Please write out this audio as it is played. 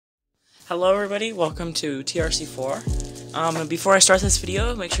Hello everybody, welcome to TRC4. Before I start this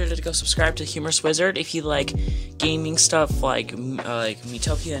video, make sure to go subscribe to Humorous Wizard if you like gaming stuff like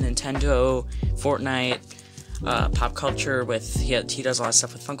Miitopia, Nintendo, Fortnite, pop culture. He does a lot of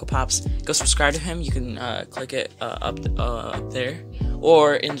stuff with Funko Pops. Go subscribe to him. You can click it up there,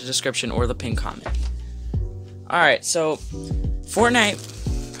 or in the description or the pinned comment. Alright, so Fortnite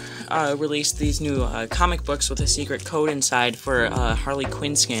released these new comic books with a secret code inside for Harley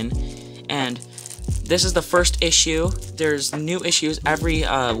Quinn skin, and this is the first issue. There's new issues every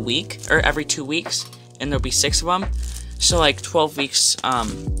week, or every 2 weeks, and there'll be 6 of them, so like 12 weeks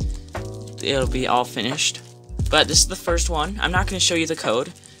it'll be all finished. But this is the first one. I'm not going to show you the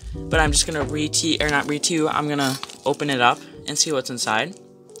code, but I'm just going to I'm going to open it up and see what's inside.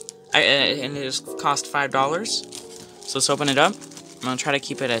 And it just cost $5, so let's open it up. I'm going to try to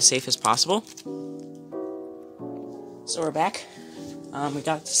keep it as safe as possible. So we're back. We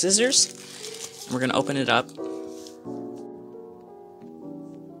got the scissors, and we're going to open it up.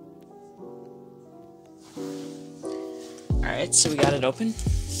 Alright, so we got it open.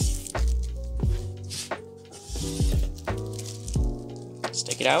 Let's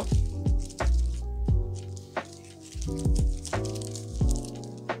take it out.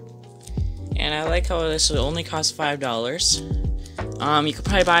 And I like how this will only cost $5. You could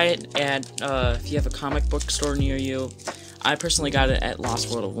probably buy it at, if you have a comic book store near you. I personally got it at Lost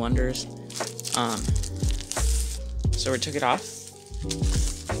World of Wonders. So we took it off.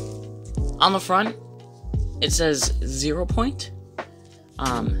 On the front, it says 0 point.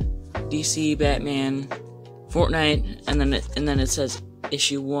 DC, Batman, Fortnite, and then it says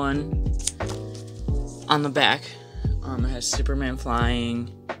issue 1. On the back, it has Superman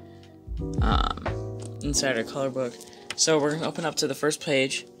flying. Inside our color book. So we're gonna open up to the first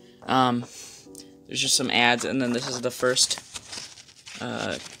page. There's just some ads, and then this is the first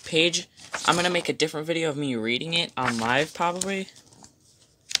page. I'm gonna make a different video of me reading it on live, probably.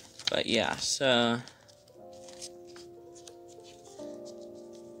 But yeah, so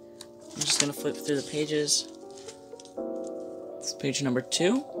I'm just gonna flip through the pages. It's page number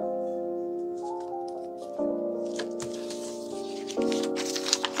 2.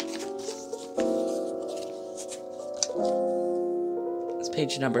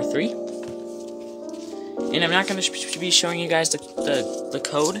 Page number 3, and I'm not going to be showing you guys the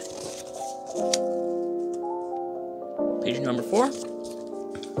code. Page number 4,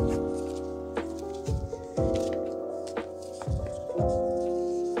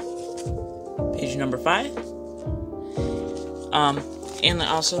 page number 5, and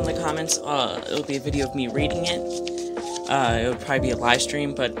also in the comments, it'll be a video of me reading it. It'll probably be a live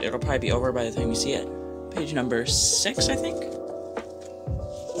stream, but it'll probably be over by the time you see it. Page number 6, I think.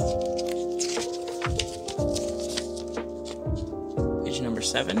 Number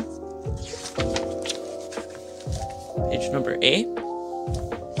 7, page number 8,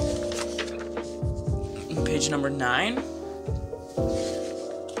 page number 9,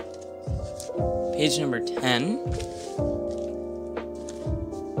 page number 10,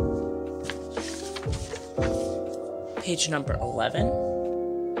 page number 11,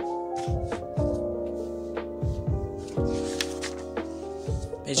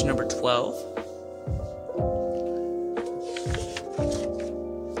 page number 12,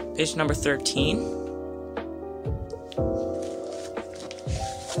 page number 13,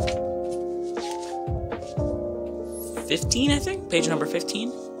 I think, page number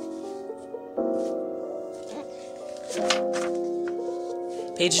 15,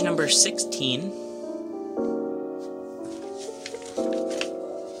 page number 16,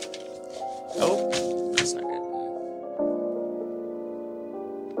 oh, that's not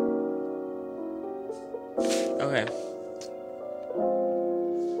good, okay.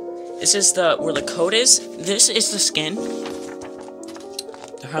 This is where the code is. This is the skin,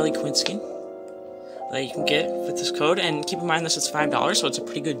 the Harley Quinn skin that you can get with this code. And keep in mind this is $5, so it's a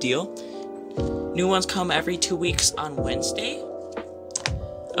pretty good deal. New ones come every 2 weeks on Wednesday.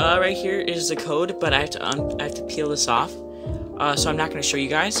 Right here is the code, but I have to peel this off, so I'm not going to show you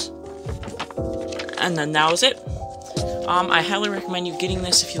guys. And then that was it. I highly recommend you getting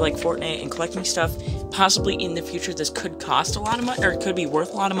this if you like Fortnite and collecting stuff. Possibly in the future this could cost a lot of money, or it could be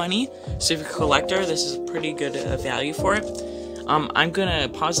worth a lot of money. So if you're a collector, this is a pretty good value for it. I'm gonna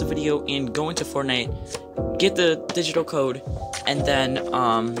pause the video and go into Fortnite, get the digital code, and then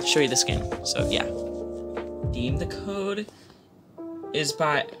show you the skin. So yeah. Redeem the code is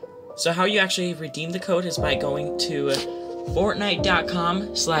by... So how you actually redeem the code is by going to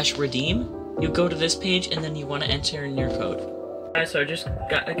Fortnite.com/redeem. You go to this page, and then you want to enter in your code. Alright, so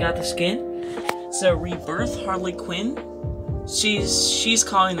I got the skin. It's a Rebirth Harley Quinn. she's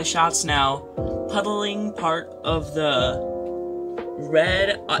calling the shots now, puddling part of the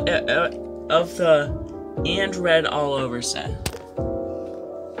red of the and red all over set.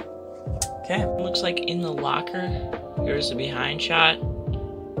 Okay, looks like in the locker. Here's the behind shot.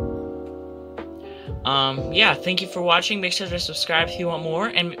 Yeah, thank you for watching. Make sure to subscribe if you want more,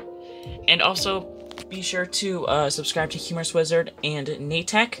 and also be sure to subscribe to Humorous Wizard and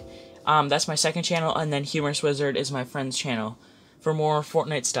Natech. That's my second channel, and then Humorous Wizard is my friend's channel for more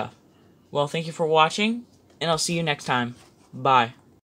Fortnite stuff. Well, thank you for watching, and I'll see you next time. Bye.